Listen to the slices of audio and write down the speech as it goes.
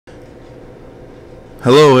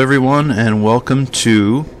Hello everyone, and welcome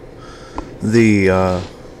to the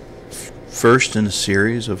first in a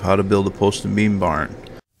series of how to build a post and beam barn.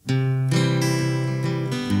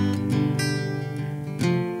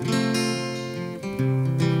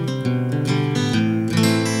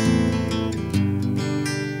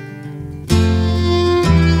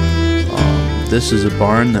 This is a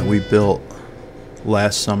barn that we built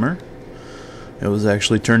last summer. It was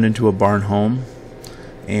actually turned into a barn home,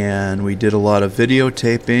 and we did a lot of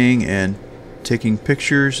videotaping and taking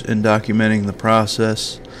pictures and documenting the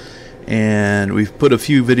process, and we've put a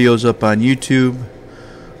few videos up on YouTube,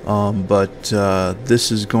 but this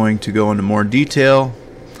is going to go into more detail,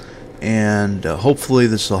 and hopefully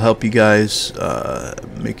this will help you guys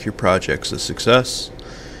make your projects a success.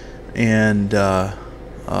 And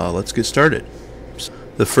let's get started.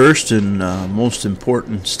 The first and most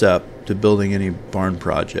important step to building any barn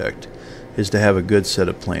project is to have a good set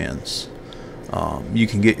of plans. You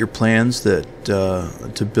can get your plans that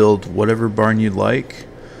to build whatever barn you'd like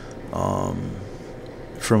from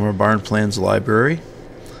our barn plans library,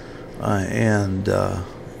 and there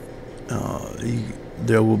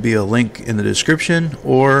will be a link in the description,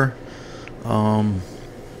 or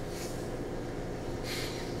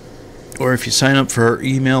if you sign up for our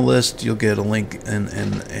email list, you'll get a link and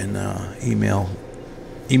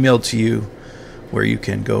emailed to you where you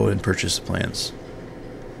can go and purchase the plans.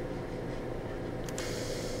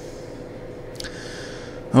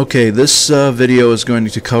 Okay, this video is going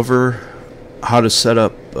to cover how to set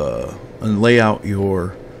up and lay out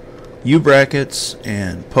your U-brackets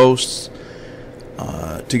and posts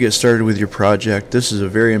to get started with your project. This is a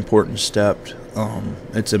very important step.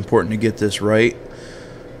 It's important to get this right.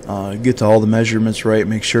 Get to all the measurements right.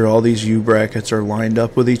 Make sure all these U-brackets are lined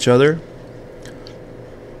up with each other,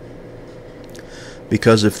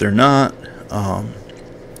 because if they're not,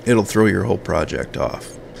 it'll throw your whole project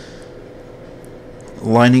off.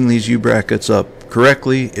 Lining these U-brackets up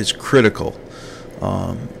correctly is critical.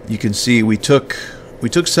 You can see we took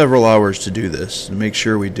several hours to do this and make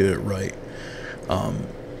sure we did it right.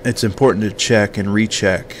 It's important to check and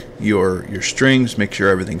recheck your strings, make sure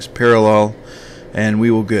everything's parallel, and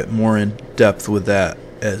we will get more in depth with that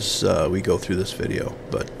as we go through this video.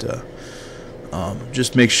 But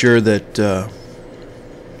just make sure that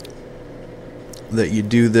you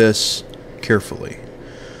do this carefully.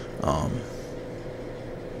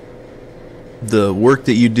 The work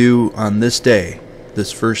that you do on this day,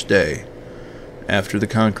 this first day after the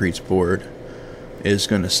concrete's poured, is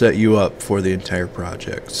going to set you up for the entire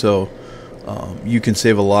project. So you can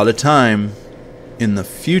save a lot of time in the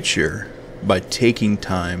future by taking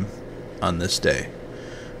time on this day.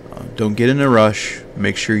 Don't get in a rush.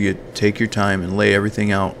 Make sure you take your time and lay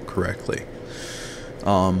everything out correctly.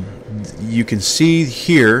 You can see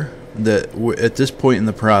here that at this point in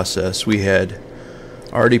the process we had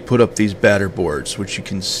already put up these batter boards, which you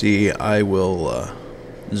can see. I will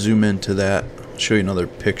zoom into that. I'll show you another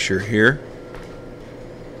picture here.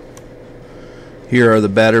 Here are the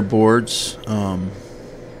batter boards.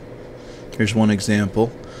 Here's one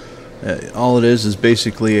example. All it is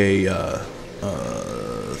basically a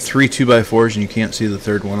 3 2x4s, and you can't see the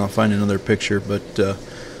third one. I'll find another picture, but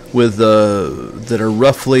with that are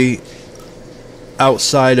roughly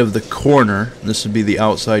outside of the corner. This would be the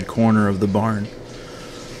outside corner of the barn.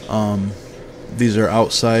 These are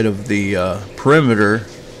outside of the perimeter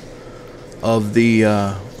of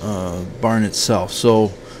the barn itself.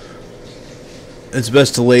 So it's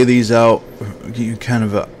best to lay these out. You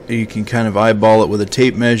can kind of eyeball it with a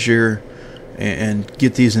tape measure and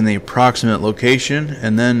get these in the approximate location.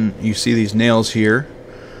 And then you see these nails here.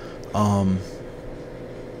 You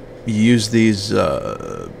use these.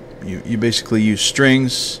 You basically use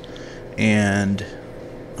strings and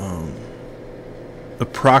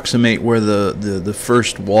approximate where the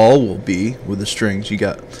first wall will be with the strings. You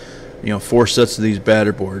got 4 sets of these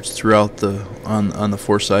batter boards throughout on the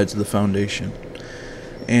 4 sides of the foundation,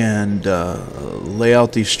 and lay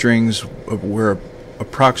out these strings where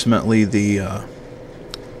approximately the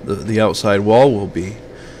outside wall will be,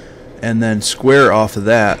 and then square off of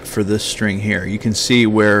that for this string here. You can see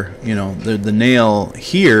where the nail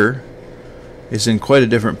here is in quite a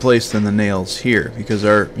different place than the nails here, because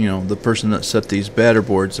the person that set these batter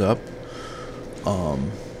boards up,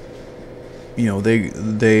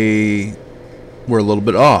 they were a little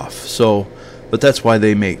bit off. So, but that's why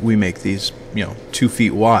we make these 2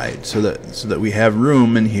 feet wide, so that we have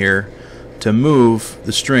room in here to move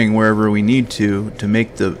the string wherever we need to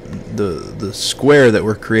make the square that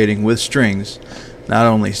we're creating with strings not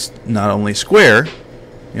only square,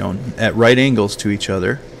 at right angles to each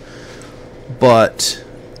other, but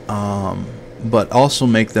but also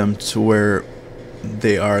make them to where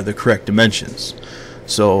they are the correct dimensions.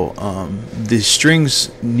 So the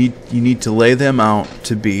strings you need to lay them out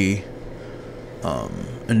to be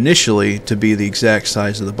initially to be the exact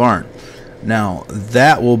size of the barn. Now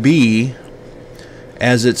that will be,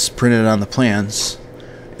 as it's printed on the plans,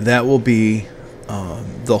 that will be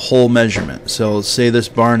the whole measurement. So say this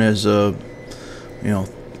barn is a,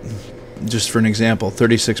 just for an example,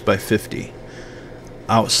 36 by 50.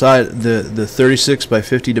 Outside the 36 by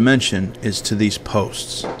 50 dimension is to these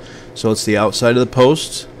posts. So it's the outside of the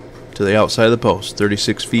post to the outside of the post,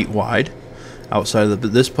 36 feet wide. Outside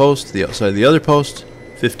of this post to the outside of the other post,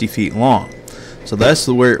 50 feet long. So that's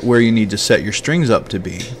where you need to set your strings up to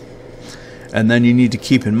be. And then you need to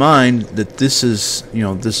keep in mind that this is,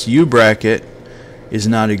 this U bracket is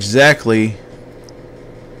not exactly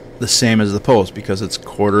the same as the post because it's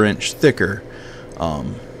 1/4 inch thicker.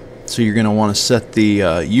 So you're going to want to set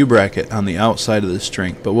the U bracket on the outside of the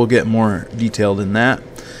string, but we'll get more detailed in that.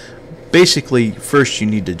 Basically, first you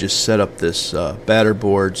need to just set up this batter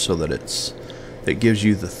board so that it gives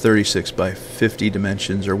you the 36 by 50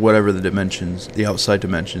 dimensions, or whatever the dimensions, the outside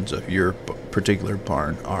dimensions of your particular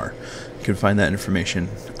barn are. You can find that information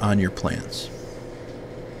on your plans.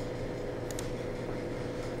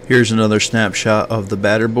 Here's another snapshot of the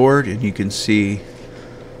batter board, and you can see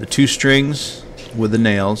the 2 strings with the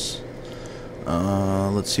nails.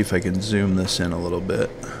 Let's see if I can zoom this in a little bit.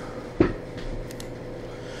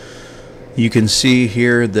 You can see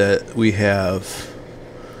here that we have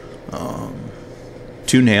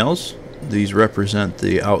 2 nails. These represent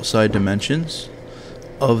the outside dimensions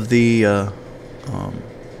of the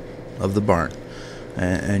barn,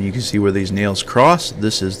 and you can see where these nails cross.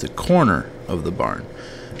 This is the corner of the barn.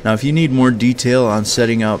 Now, if you need more detail on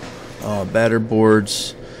setting up batter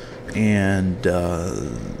boards and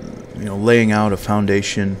laying out a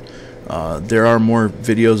foundation, there are more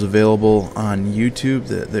videos available on YouTube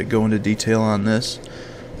that go into detail on this.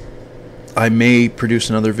 I may produce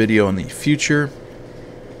another video in the future,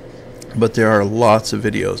 but there are lots of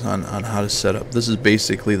videos on how to set up. This is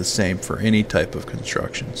basically the same for any type of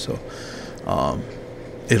construction, so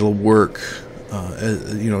it'll work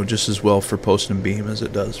just as well for post and beam as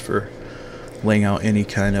it does for laying out any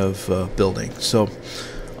kind of building. So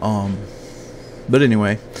but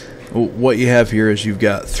anyway, what you have here is you've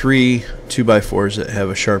got 3 2x4s that have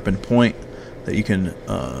a sharpened point that you can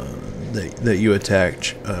that you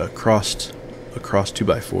attach across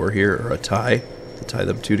 2x4 here, or a tie to tie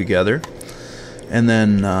them 2 together, and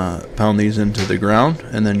then pound these into the ground,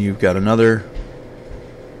 and then you've got another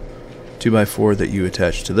 2x4 that you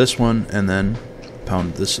attach to this one, and then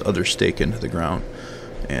pound this other stake into the ground,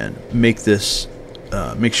 and make this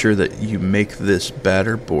make sure that you make this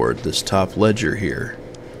batter board, this top ledger here,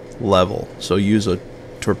 level. So use a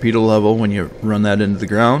torpedo level when you run that into the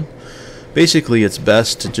ground. Basically, it's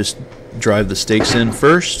best to just drive the stakes in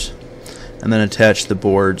first and then attach the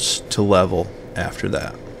boards to level after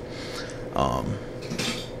that.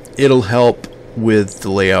 It'll help with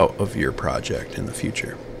the layout of your project in the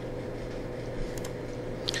future.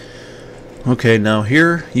 Okay, now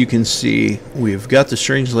here you can see we've got the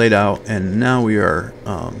strings laid out, and now we are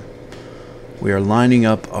lining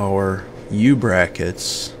up our U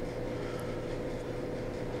brackets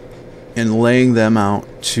and laying them out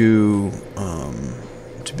to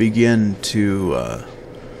begin to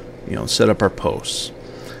set up our posts.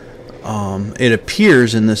 It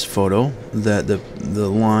appears in this photo that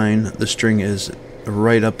the string is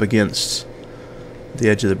right up against the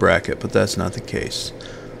edge of the bracket, but that's not the case.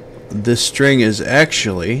 This string is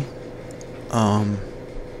actually I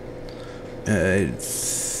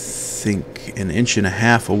think 1.5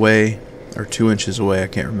 inches away, or 2 inches away, I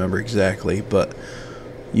can't remember exactly, but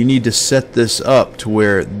you need to set this up to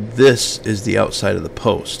where this is the outside of the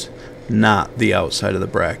post, not the outside of the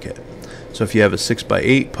bracket. So if you have a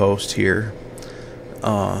 6x8 post here,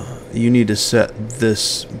 you need to set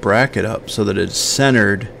this bracket up so that it's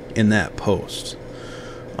centered in that post.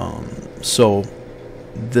 So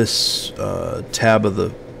this tab of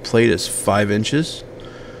the plate is 5 inches.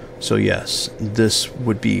 So yes, this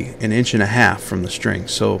would be 1.5 inches from the string.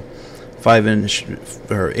 So 8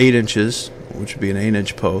 inches, which would be an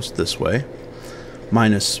 8-inch post this way,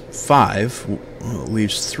 minus 5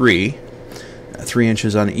 leaves 3. 3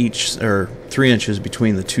 inches on each, or 3 inches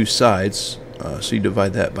between the 2 sides. So you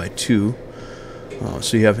divide that by 2.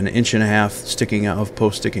 So you have 1.5 inches sticking out of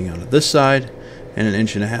post sticking out of this side, and 1.5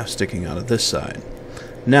 inches sticking out of this side.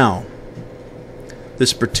 Now,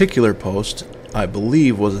 this particular post, I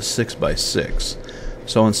believe, was a 6x6.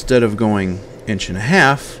 So instead of going 1.5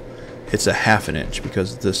 inches, it's a 1/2 inch,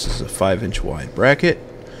 because this is a 5-inch wide bracket.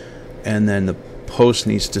 and then the post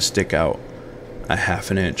needs to stick out a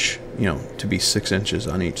 ½ inch, to be 6 inches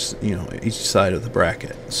on each, each side of the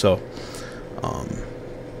bracket. So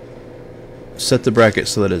set the bracket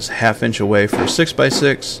so that it's ½ inch away for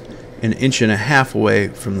 6x6, an 1.5 inches away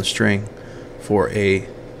from the string for a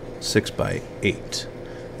 6x8,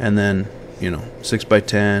 and then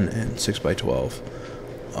 6x10 and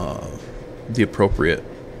 6x12, the appropriate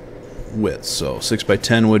width. So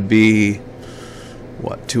 6x10 would be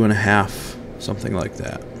what, 2.5, something like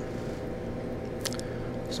that.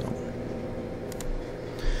 So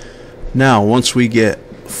now once we get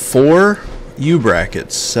 4 U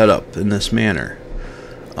brackets set up in this manner,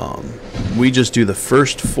 we just do the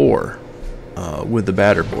first 4 with the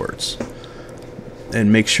batter boards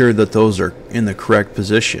and make sure that those are in the correct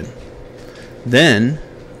position. Then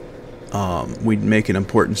we make an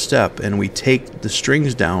important step, and we take the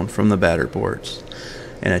strings down from the batter boards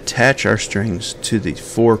and attach our strings to the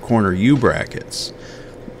 4 corner U brackets.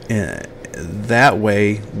 And that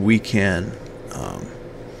way we can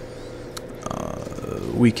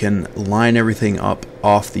line everything up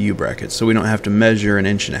off the U brackets, so we don't have to measure an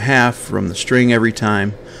 1.5 inches from the string every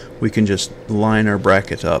time. We can just line our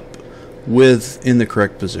bracket up in the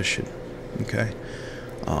correct position. Okay.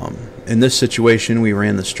 In this situation, we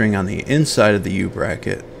ran the string on the inside of the U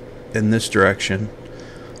bracket in this direction,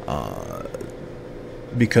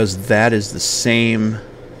 because that is the same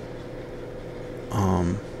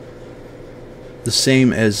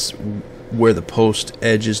as where the post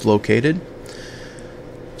edge is located.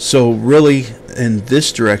 So really, in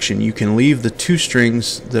this direction, you can leave the 2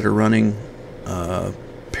 strings that are running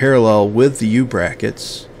parallel with the U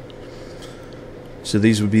brackets. So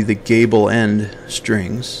these would be the gable end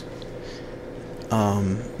strings.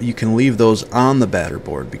 You can leave those on the batter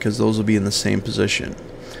board because those will be in the same position.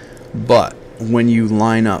 But when you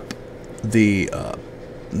line up the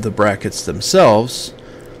brackets themselves,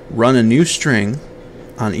 run a new string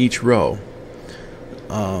on each row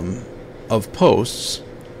of posts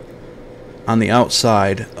on the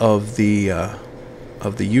outside of the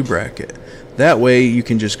U bracket. That way you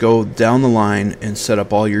can just go down the line and set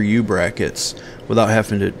up all your U brackets without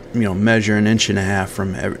having to measure an 1.5 inches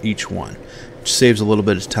from each one. It saves a little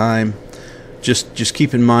bit of time. Just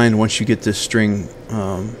keep in mind, once you get this string,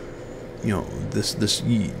 this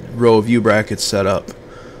row of U brackets set up,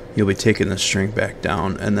 you'll be taking the string back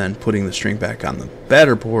down and then putting the string back on the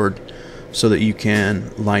batter board so that you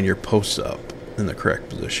can line your posts up in the correct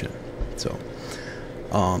position. So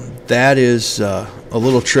that is a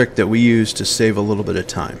little trick that we use to save a little bit of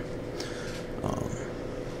time.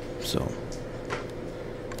 So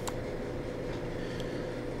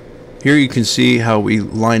here you can see how we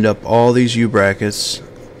lined up all these U brackets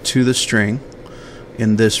to the string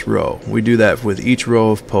in this row. We do that with each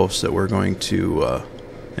row of posts that we're going to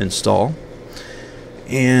install,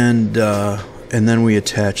 and then we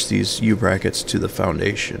attach these U brackets to the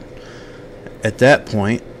foundation. At that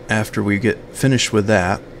point, after we get finished with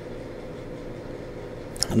that,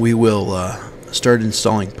 we will start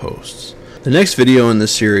installing posts. The next video in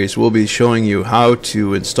this series will be showing you how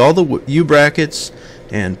to install the U brackets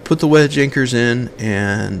and put the wedge anchors in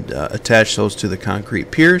and attach those to the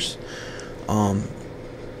concrete piers.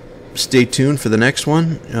 Stay tuned for the next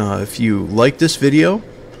one. If you like this video,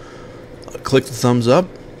 click the thumbs up.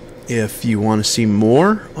 If you want to see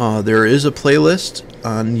more, there is a playlist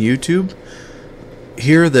on YouTube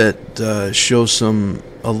here that shows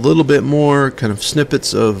a little bit more kind of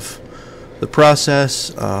snippets of the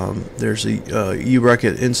process. There's a U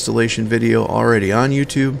bracket installation video already on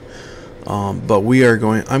YouTube, but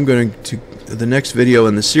the next video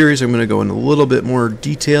in the series, I'm going to go into a little bit more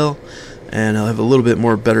detail, and I'll have a little bit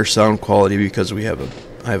more better sound quality because I have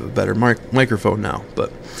a better microphone now.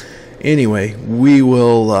 But anyway, we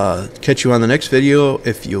will catch you on the next video.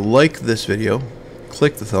 If you like this video,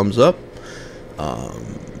 click the thumbs up,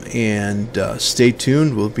 and stay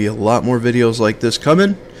tuned. Will be a lot more videos like this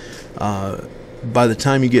coming. By the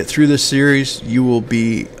time you get through this series, you will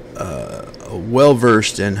be well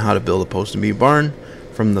versed in how to build a post and beam barn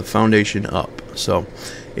from the foundation up. So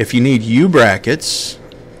if you need U brackets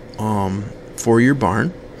for your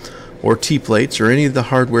barn, or T-plates, or any of the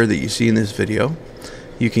hardware that you see in this video,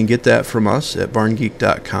 you can get that from us at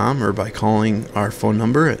barngeek.com, or by calling our phone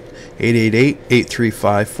number at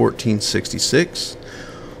 888-835-1466,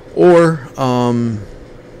 or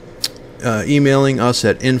emailing us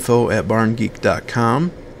at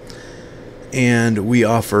info@barngeek.com. And we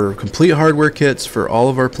offer complete hardware kits for all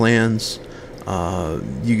of our plans.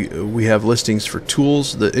 We have listings for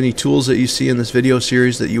tools, any tools that you see in this video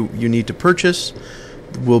series that you need to purchase.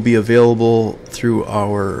 will be available through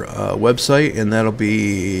our website, and that'll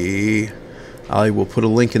be, I will put a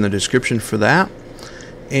link in the description for that.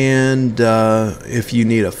 And if you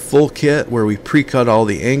need a full kit where we pre-cut all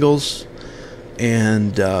the angles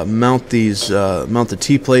and mount the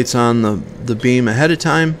T-plates on the beam ahead of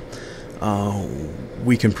time,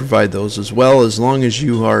 we can provide those as well, as long as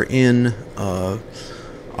you are in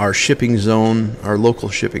our shipping zone, our local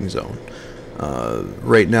shipping zone.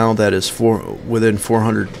 Right now, that is within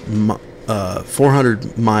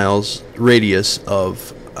 400 miles radius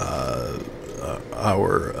of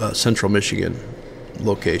our Central Michigan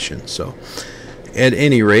location. So, at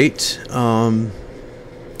any rate,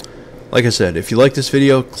 like I said, if you like this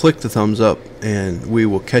video, click the thumbs up, and we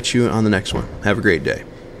will catch you on the next one. Have a great day.